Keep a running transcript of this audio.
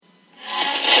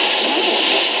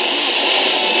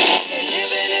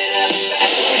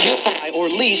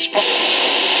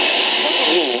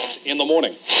Rules in the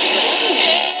morning.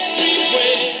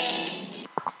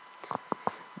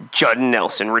 Judd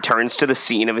Nelson returns to the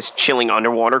scene of his chilling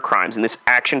underwater crimes in this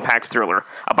action-packed thriller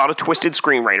about a twisted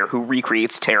screenwriter who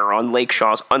recreates terror on Lake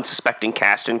Shaw's unsuspecting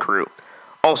cast and crew.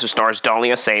 Also stars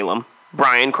Dahlia Salem,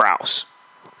 Brian Krause.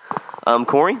 I'm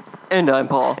Corey. And I'm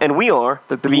Paul. And we are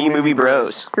the B-Movie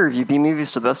Bros. We review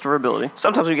B-movies to the best of our ability.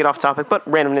 Sometimes we get off topic, but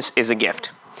randomness is a gift.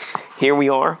 Here we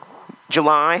are,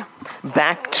 July,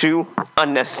 back to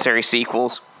unnecessary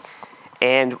sequels.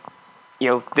 And,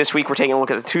 this week we're taking a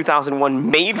look at the 2001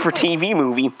 made-for-TV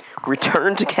movie,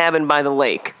 Return to Cabin by the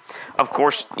Lake. Of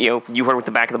course, you heard what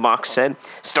the back of the box said,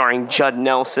 starring Judd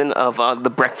Nelson of The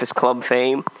Breakfast Club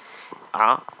fame.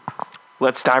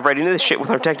 Let's dive right into this shit with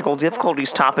our technical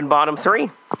difficulties, top and bottom three.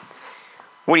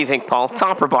 What do you think, Paul?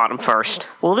 Top or bottom first?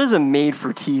 Well, it is a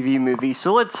made-for-TV movie,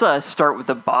 so let's start with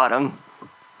the bottom.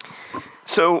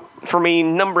 So, for me,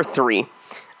 number three,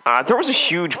 there was a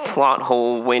huge plot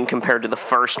hole when compared to the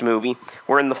first movie,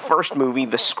 where in the first movie,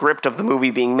 the script of the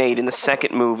movie being made, in the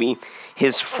second movie,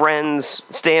 his friends,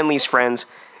 Stanley's friends,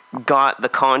 got the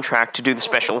contract to do the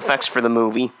special effects for the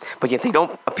movie, but yet they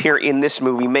don't appear in this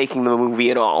movie making the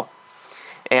movie at all.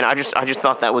 And I just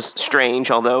thought that was strange,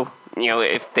 although,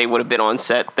 if they would have been on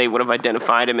set, they would have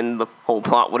identified him and the whole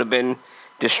plot would have been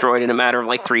destroyed in a matter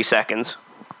of 3 seconds.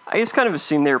 I just kind of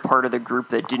assumed they were part of the group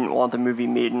that didn't want the movie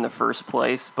made in the first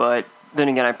place, but then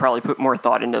again, I probably put more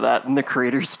thought into that than the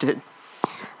creators did.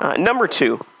 Number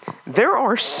two, there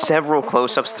are several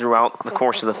close-ups throughout the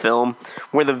course of the film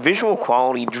where the visual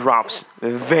quality drops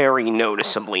very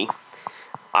noticeably.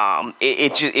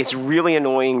 It's really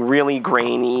annoying, really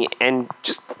grainy, and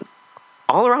just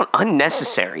all around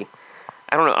unnecessary.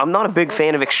 I don't know, I'm not a big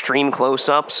fan of extreme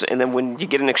close-ups, and then when you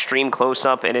get an extreme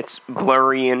close-up and it's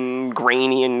blurry and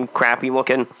grainy and crappy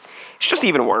looking, it's just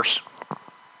even worse.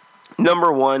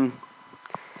 Number one,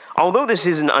 although this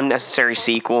is an unnecessary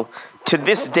sequel, to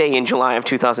this day in July of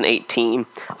 2018,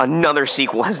 another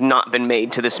sequel has not been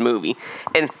made to this movie.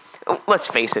 And let's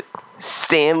face it,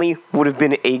 Stanley would have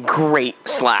been a great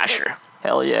slasher.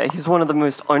 Hell yeah, he's one of the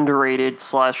most underrated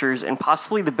slashers and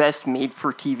possibly the best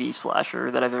made-for-TV slasher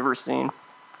that I've ever seen.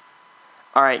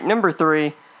 Alright, number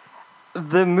three.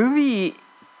 The movie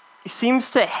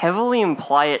seems to heavily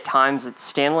imply at times that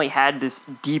Stanley had this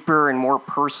deeper and more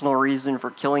personal reason for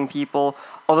killing people,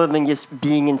 other than just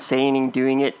being insane and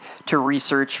doing it to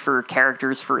research for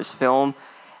characters for his film.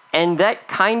 And that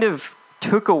kind of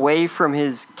took away from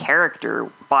his character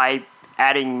by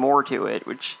adding more to it,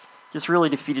 which just really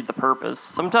defeated the purpose.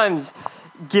 Sometimes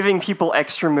giving people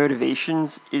extra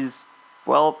motivations is,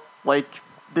 well, like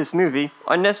this movie,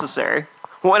 unnecessary.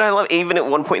 Well, and I love, even at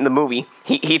one point in the movie,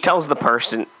 he tells the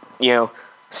person,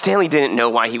 Stanley didn't know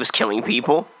why he was killing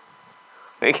people.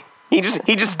 He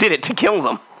just did it to kill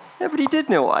them. Yeah, but he did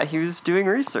know why. He was doing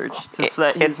research. Just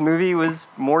that his movie was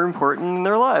more important in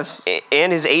their lives.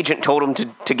 And his agent told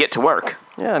him to get to work.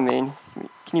 Yeah, I mean,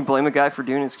 can you blame a guy for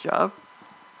doing his job?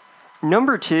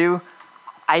 Number two,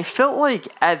 I felt like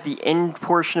at the end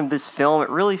portion of this film, it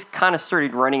really kind of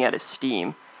started running out of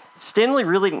steam. Stanley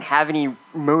really didn't have any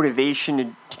motivation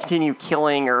to continue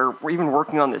killing or even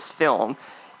working on this film.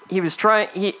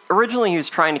 Originally he was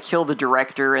trying to kill the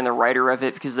director and the writer of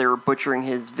it because they were butchering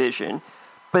his vision.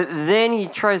 But then he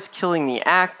tries killing the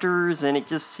actors, and it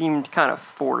just seemed kind of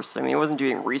forced. I mean, he wasn't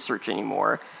doing research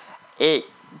anymore. It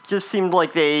just seemed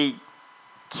like they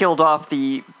killed off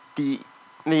the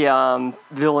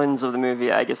villains of the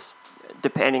movie, I guess,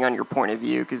 depending on your point of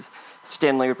view, because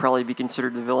Stanley would probably be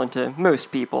considered the villain to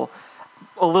most people,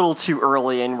 a little too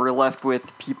early, and we're left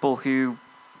with people who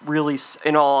really,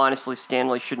 in all honesty,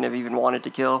 Stanley shouldn't have even wanted to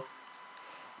kill.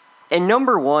 And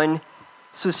number one,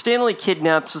 so Stanley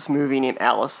kidnaps this movie named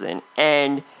Allison,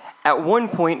 and at one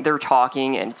point they're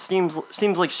talking, and it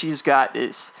seems like she's got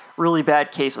this really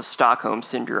bad case of Stockholm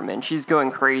Syndrome, and she's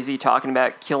going crazy talking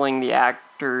about killing the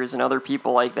actors and other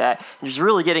people like that, and she's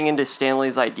really getting into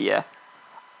Stanley's idea.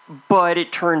 But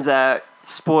it turns out,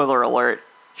 spoiler alert,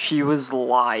 she was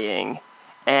lying,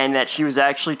 and that she was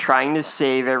actually trying to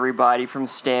save everybody from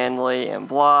Stanley, and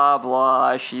blah,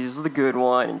 blah, she's the good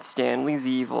one, and Stanley's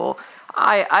evil.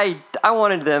 I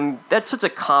wanted them, that's such a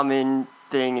common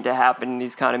thing to happen in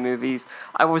these kind of movies.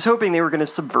 I was hoping they were going to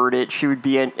subvert it. She would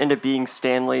end up being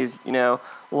Stanley's,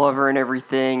 lover and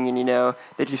everything, and,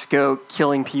 they just go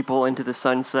killing people into the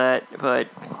sunset, but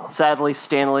sadly,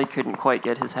 Stanley couldn't quite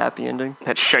get his happy ending.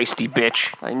 That shiesty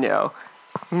bitch. I know.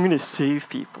 I'm going to save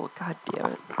people. God damn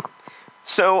it.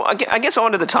 So, I guess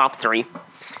on to the top three.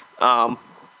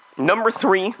 Number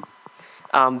three,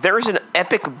 there's an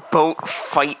epic boat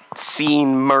fight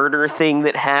scene murder thing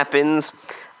that happens.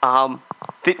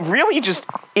 that really just,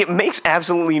 it makes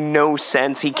absolutely no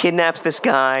sense. He kidnaps this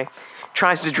guy,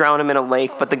 tries to drown him in a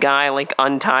lake, but the guy, like,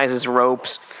 unties his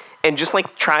ropes and just,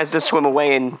 like, tries to swim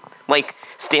away, and, like,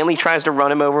 Stanley tries to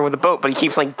run him over with a boat, but he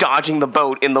keeps, like, dodging the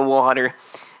boat in the water.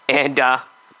 And,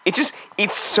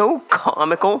 it's so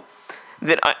comical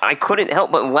that I couldn't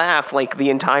help but laugh, like, the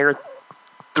entire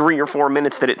 3 or 4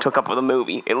 minutes that it took up with the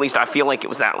movie. At least I feel like it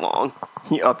was that long.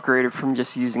 He upgraded from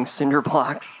just using cinder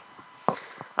blocks.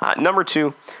 Number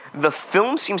 2, the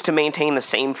film seems to maintain the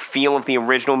same feel of the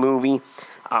original movie,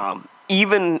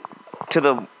 even to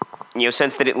the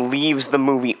sense that it leaves the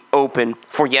movie open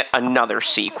for yet another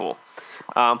sequel.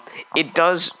 It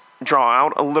does draw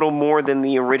out a little more than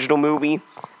the original movie,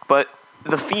 but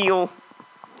the feel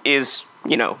is,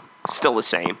 still the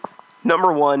same.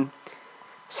 Number 1,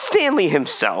 Stanley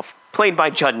himself, played by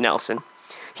Judd Nelson.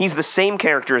 He's the same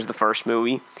character as the first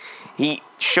movie. He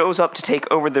shows up to take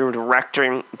over the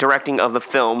directing of the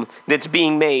film that's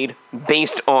being made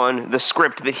based on the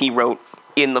script that he wrote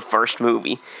in the first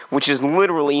movie, which is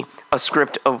literally a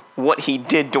script of what he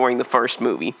did during the first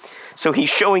movie. So he's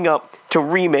showing up to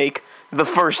remake the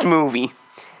first movie,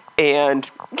 and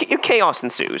chaos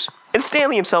ensues. And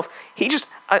Stanley himself,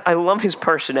 I love his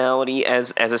personality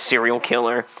as a serial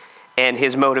killer, and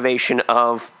his motivation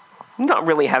of not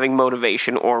really having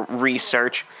motivation or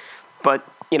research, but,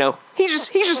 he's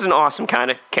just an awesome kind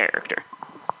of character.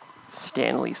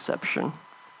 Stanleyception.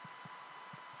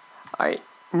 Alright,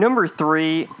 number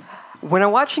 3. When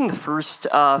I'm watching the first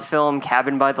film,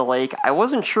 Cabin by the Lake, I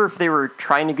wasn't sure if they were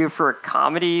trying to go for a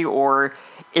comedy or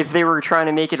if they were trying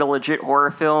to make it a legit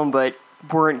horror film, but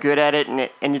weren't good at it, and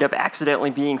it ended up accidentally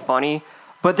being funny.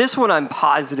 But this one I'm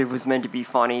positive was meant to be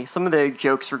funny. Some of the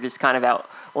jokes were just kind of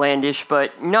outlandish,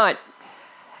 but not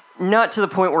to the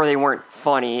point where they weren't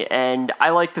funny. And I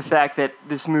like the fact that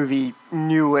this movie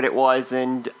knew what it was,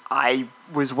 and I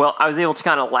was able to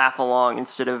kind of laugh along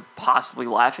instead of possibly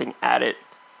laughing at it.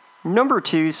 Number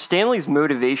 2, Stanley's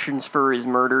motivations for his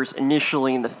murders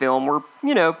initially in the film were,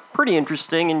 pretty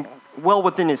interesting and well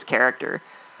within his character.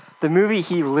 The movie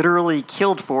he literally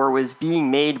killed for was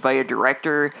being made by a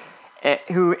director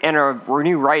and a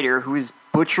new writer who was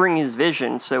butchering his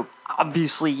vision, so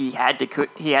obviously he had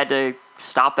to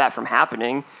stop that from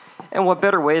happening, and what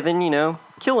better way than,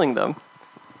 killing them.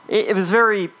 It was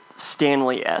very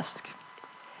Stanley-esque.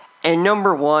 And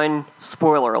number 1,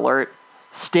 spoiler alert,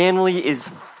 Stanley is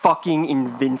fucking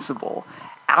invincible.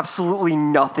 Absolutely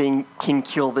nothing can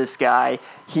kill this guy.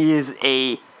 He is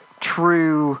a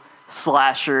true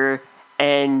slasher,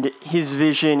 and his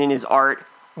vision and his art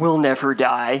will never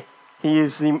die. He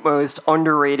is the most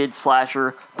underrated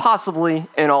slasher possibly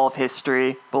in all of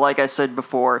history, but like I said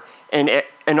before,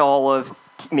 in all of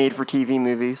made-for-TV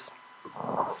movies.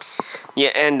 Yeah,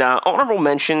 and honorable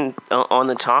mention on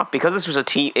the top, because this was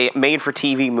a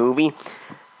made-for-TV movie,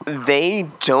 they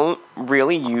don't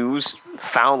really use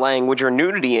foul language or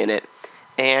nudity in it,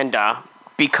 and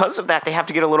because of that, they have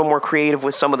to get a little more creative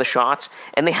with some of the shots,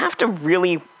 and they have to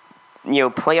really,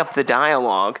 play up the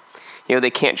dialogue. They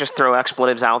can't just throw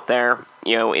expletives out there,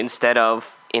 instead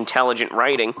of intelligent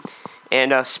writing.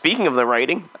 And speaking of the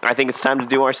writing, I think it's time to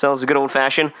do ourselves a good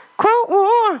old-fashioned quote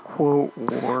war. Quote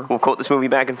war. We'll quote this movie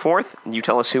back and forth, and you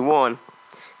tell us who won.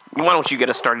 Why don't you get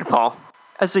us started, Paul?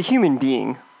 As a human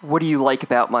being, what do you like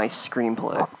about my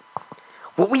screenplay?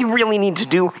 What we really need to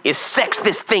do is sex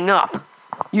this thing up.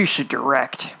 You should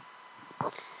direct.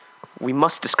 We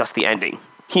must discuss the ending.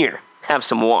 Here, have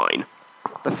some wine.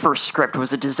 The first script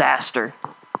was a disaster.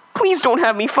 Please don't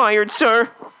have me fired, sir.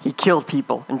 He killed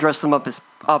people and dressed them up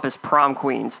as prom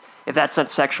queens. If that's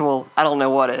not sexual, I don't know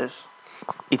what is.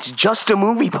 It's just a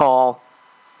movie, Paul.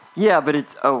 Yeah, but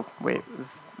it's... Oh, wait.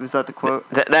 Was that the quote?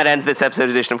 That ends this episode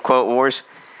edition of Quote Wars.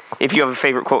 If you have a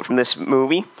favorite quote from this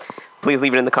movie, please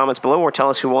leave it in the comments below or tell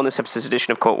us who won this episode's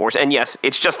edition of Quote Wars. And yes,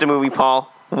 It's Just a Movie,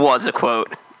 Paul was a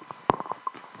quote.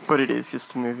 But it is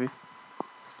just a movie.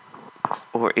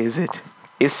 Or is it?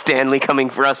 Is Stanley coming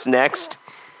for us next?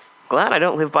 Glad I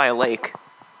don't live by a lake.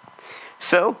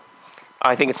 So,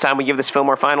 I think it's time we give this film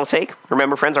our final take.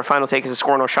 Remember, friends, our final take is a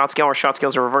score on our shot scale. Our shot scale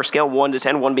is a reverse scale, 1 to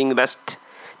 10, 1 being the best,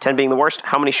 10 being the worst.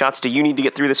 How many shots do you need to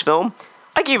get through this film?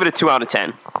 I gave it a 2 out of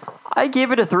 10. I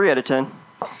gave it a 3 out of 10.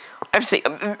 I have to say,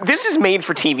 this is made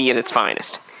for TV at its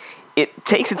finest. It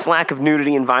takes its lack of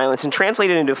nudity and violence and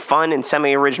translates it into fun and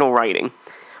semi-original writing.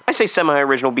 I say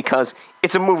semi-original because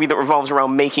it's a movie that revolves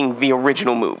around making the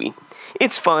original movie.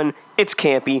 It's fun, it's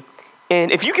campy,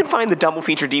 and if you can find the double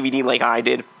feature DVD like I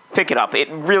did, pick it up. It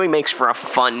really makes for a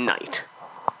fun night.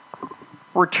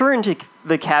 Return to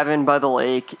the Cabin by the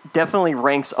Lake definitely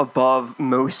ranks above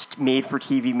most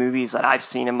made-for-TV movies that I've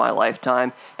seen in my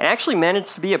lifetime, and actually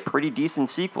managed to be a pretty decent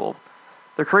sequel.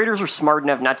 The creators were smart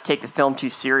enough not to take the film too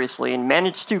seriously, and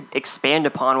managed to expand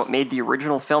upon what made the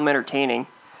original film entertaining.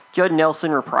 Judd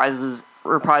Nelson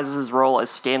reprises his role as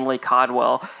Stanley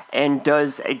Caldwell, and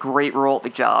does a great role at the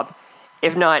job.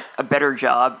 If not a better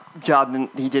job than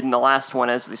he did in the last one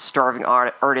as the starving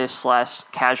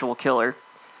artist/casual killer.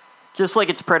 Just like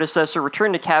its predecessor,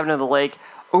 Return to Cabin of the Lake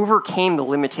overcame the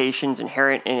limitations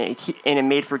inherent in a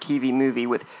made-for-TV movie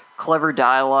with clever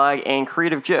dialogue and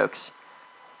creative jokes.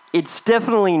 It's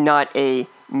definitely not a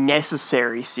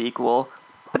necessary sequel,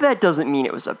 but that doesn't mean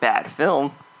it was a bad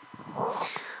film.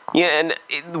 Yeah, and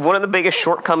one of the biggest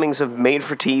shortcomings of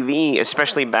made-for-TV,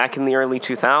 especially back in the early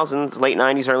 2000s, late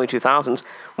 90s, early 2000s,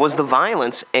 was the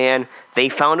violence, and they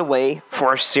found a way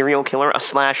for a serial killer, a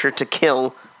slasher, to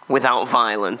kill without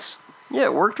violence. Yeah,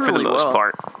 it worked really well. For the most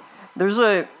part. There's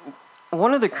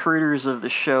one of the creators of the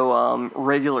show,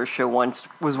 regular show,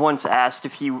 was once asked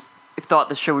if he thought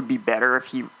the show would be better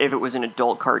if it was an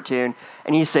adult cartoon,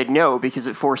 and he said no, because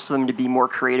it forced them to be more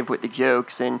creative with the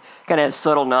jokes and kind of have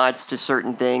subtle nods to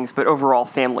certain things, but overall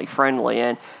family friendly.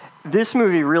 And this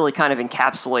movie really kind of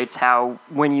encapsulates how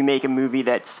when you make a movie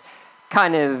that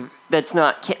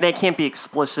can't be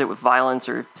explicit with violence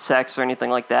or sex or anything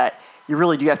like that, you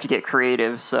really do have to get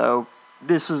creative. So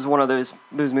this is one of those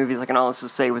movies I can honestly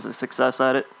say was a success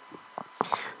at it.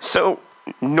 So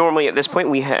normally at this point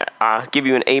we give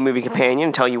you an A movie companion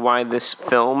and tell you why this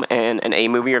film and an A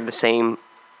movie are the same,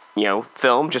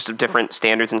 film, just of different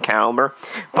standards and caliber.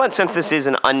 But since this is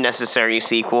an unnecessary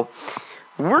sequel,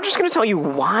 we're just going to tell you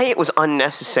why it was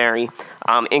unnecessary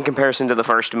in comparison to the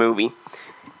first movie.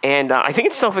 And I think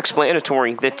it's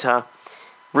self-explanatory that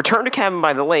Return to Cabin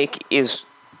by the Lake is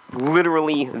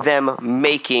literally them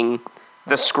making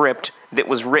the script that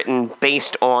was written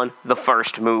based on the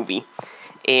first movie.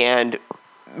 And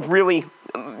really,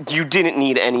 you didn't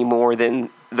need any more than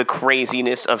the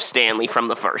craziness of Stanley from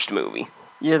the first movie.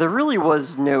 Yeah, there really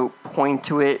was no point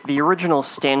to it. The original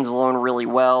stands alone really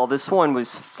well. This one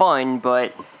was fun,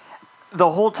 but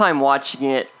the whole time watching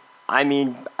it,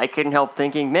 I couldn't help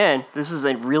thinking, man, this is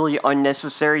a really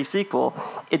unnecessary sequel.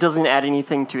 It doesn't add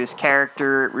anything to his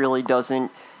character. It really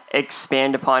doesn't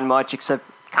expand upon much, except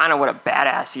kind of what a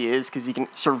badass he is, because he can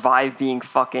survive being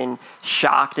fucking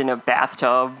shocked in a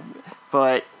bathtub.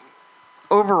 But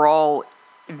overall,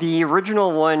 the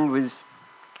original one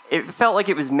it felt like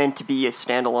it was meant to be a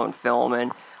standalone film,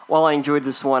 and while I enjoyed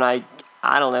this one, I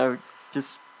don't know,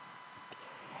 just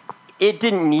it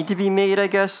didn't need to be made, I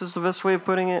guess, is the best way of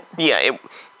putting it. Yeah,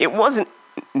 it wasn't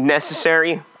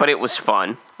necessary, but it was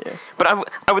fun. Yeah. But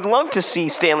I would love to see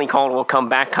Stanley Caldwell come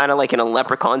back kind of like in a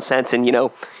Leprechaun sense and,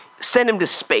 send him to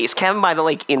space, Cabin by the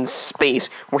Lake in space,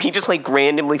 where he just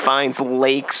randomly finds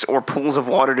lakes or pools of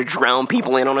water to drown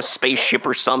people in on a spaceship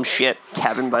or some shit.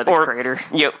 Cabin by the Crater.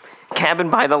 Yep, Cabin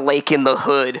by the Lake in the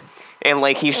Hood. And,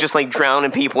 he's just,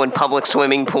 drowning people in public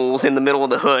swimming pools in the middle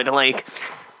of the hood.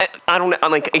 I don't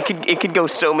know, it could go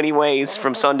so many ways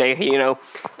from Sunday,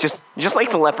 just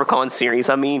like the Leprechaun series.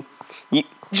 You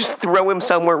just throw him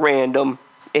somewhere random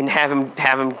and have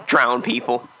him drown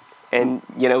people. And,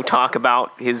 talk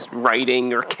about his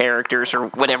writing or characters or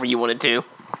whatever you want to do.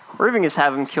 Or even just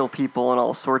have him kill people in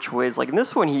all sorts of ways. Like in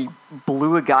this one, he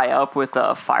blew a guy up with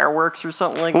fireworks or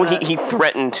something like that. Well, he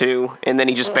threatened to, and then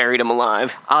he just buried him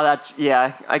alive. Oh,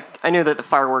 I knew that the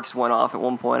fireworks went off at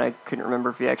one point. I couldn't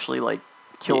remember if he actually,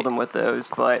 killed him with those.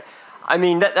 But,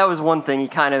 that was one thing.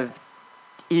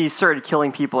 He started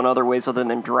killing people in other ways other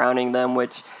than drowning them,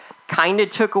 which kind of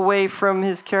took away from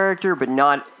his character, but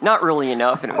not really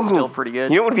enough, and it was still pretty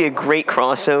good. You know what would be a great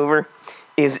crossover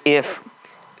is if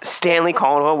Stanley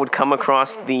Caldwell would come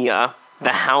across the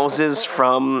houses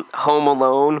from Home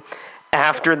Alone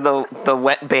after the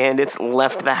wet bandits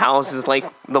left the houses,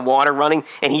 the water running,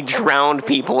 and he drowned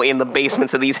people in the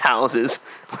basements of these houses.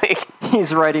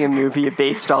 He's writing a movie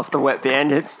based off the wet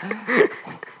bandits.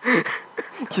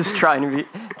 just trying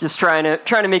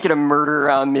to make it a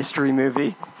murder mystery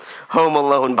movie. Home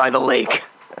Alone by the Lake.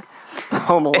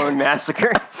 Home Alone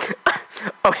Massacre.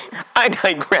 Okay, I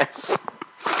digress.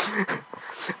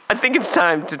 I think it's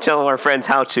time to tell our friends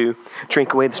how to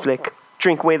drink away the splick.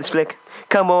 Drink away the splick.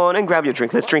 Come on and grab your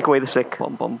drink. Let's drink away the splick.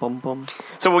 Bum, bum, bum, bum.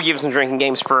 So we'll give some drinking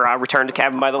games for Return to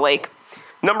Cabin by the Lake.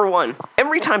 Number 1,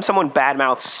 every time someone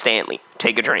badmouths Stanley,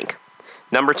 take a drink.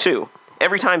 Number 2,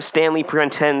 every time Stanley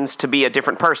pretends to be a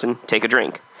different person, take a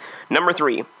drink. Number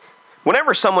 3,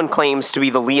 whenever someone claims to be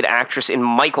the lead actress in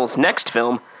Michael's next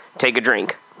film, take a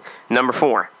drink. Number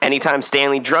 4, anytime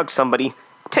Stanley drugs somebody,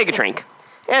 take a drink.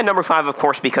 And number 5, of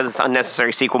course, because it's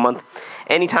unnecessary sequel month.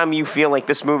 Anytime you feel like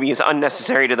this movie is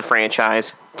unnecessary to the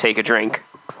franchise, take a drink.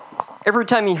 Every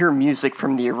time you hear music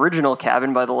from the original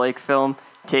Cabin by the Lake film,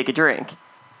 take a drink.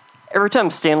 Every time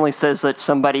Stanley says that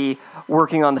somebody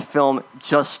working on the film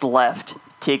just left,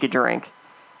 take a drink.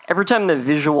 Every time the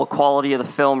visual quality of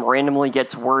the film randomly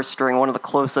gets worse during one of the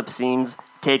close-up scenes,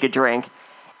 take a drink.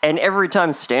 And every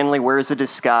time Stanley wears a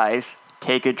disguise,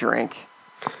 take a drink.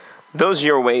 Those are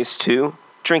your ways to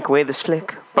drink away this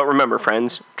flick. But remember,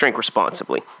 friends, drink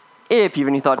responsibly. If you have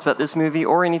any thoughts about this movie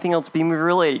or anything else B-movie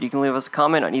related, you can leave us a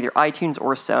comment on either iTunes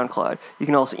or SoundCloud. You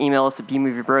can also email us at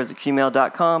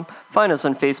bmoviebros@gmail.com, find us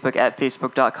on Facebook at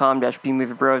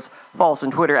facebook.com/bmoviebros, follow us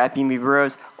on Twitter at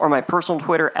bmoviebros, or my personal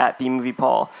Twitter at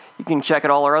bmoviepaul. You can check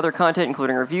out all our other content,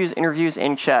 including reviews, interviews,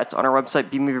 and chats on our website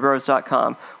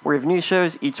bmoviebros.com, where we have new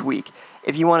shows each week.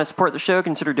 If you want to support the show,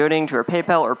 consider donating to our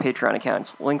PayPal or Patreon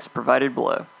accounts. Links provided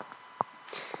below.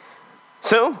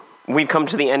 So, we've come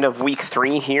to the end of week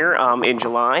 3 here in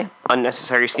July,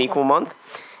 unnecessary sequel month,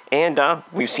 and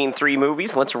we've seen 3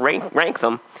 movies. Let's rank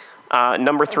them.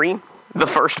 Number 3, The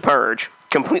First Purge.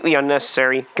 Completely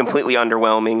unnecessary, completely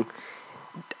underwhelming,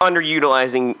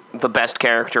 underutilizing the best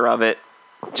character of it,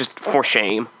 just for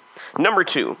shame. Number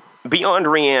 2, Beyond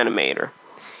Reanimator.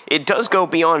 It does go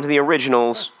beyond the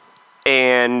originals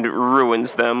and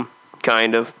ruins them,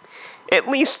 kind of. At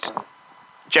least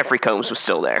Jeffrey Combs was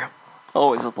still there.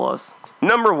 Always a plus.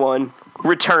 Number 1,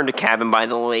 Return to Cabin by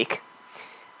the Lake.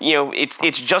 You know, it's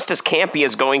just as campy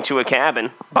as going to a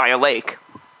cabin by a lake,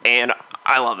 and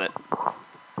I love it. All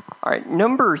right,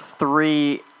 number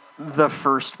 3, The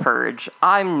First Purge.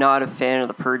 I'm not a fan of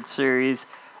the Purge series,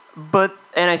 and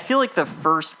I feel like The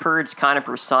First Purge kind of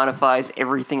personifies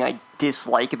everything I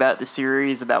dislike about the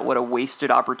series, about what a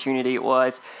wasted opportunity it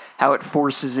was, how it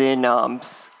forces in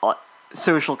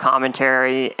social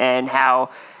commentary, and how,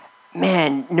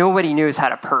 man, nobody knows how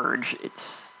to purge.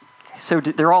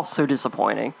 They're all so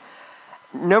disappointing.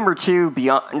 Number 2,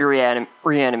 Beyond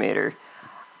Reanimator.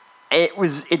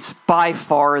 It's by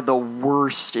far the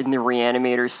worst in the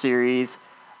Reanimator series,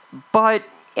 but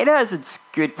it has its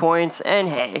good points, and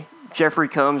hey, Jeffrey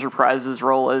Combs reprises his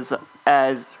role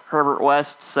as Herbert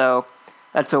West, so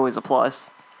that's always a plus.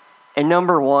 And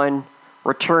number 1,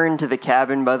 Return to the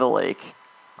Cabin by the Lake.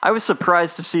 I was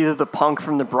surprised to see that the punk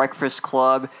from the Breakfast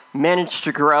Club managed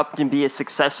to grow up and be a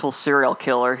successful serial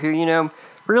killer who,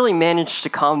 really managed to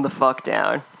calm the fuck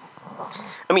down.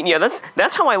 I mean, yeah,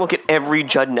 that's how I look at every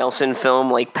Judd Nelson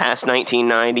film, like, past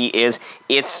 1990,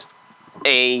 it's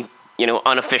a,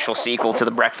 unofficial sequel to The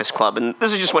Breakfast Club, and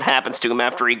this is just what happens to him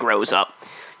after he grows up.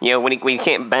 When he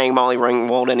can't bang Molly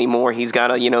Ringwald anymore, he's got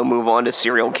to, move on to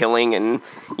serial killing and,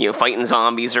 fighting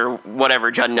zombies or whatever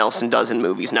Judd Nelson does in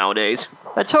movies nowadays.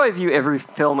 That's how I view every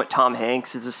film with Tom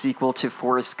Hanks as a sequel to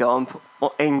Forrest Gump,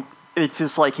 and it's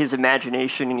just like his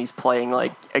imagination and he's playing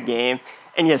like a game.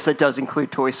 And yes, that does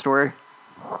include Toy Story.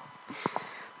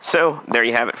 So, there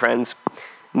you have it, friends.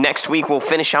 Next week, we'll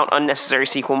finish out Unnecessary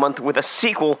Sequel Month with a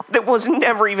sequel that was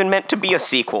never even meant to be a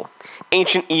sequel,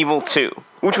 Ancient Evil 2,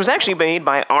 which was actually made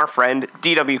by our friend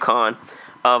D.W. Kahn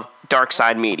of Dark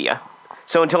Side Media.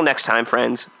 So until next time,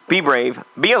 friends, be brave,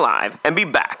 be alive, and be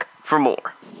back for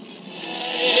more.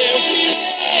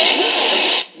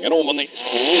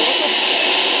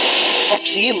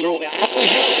 Vaccine,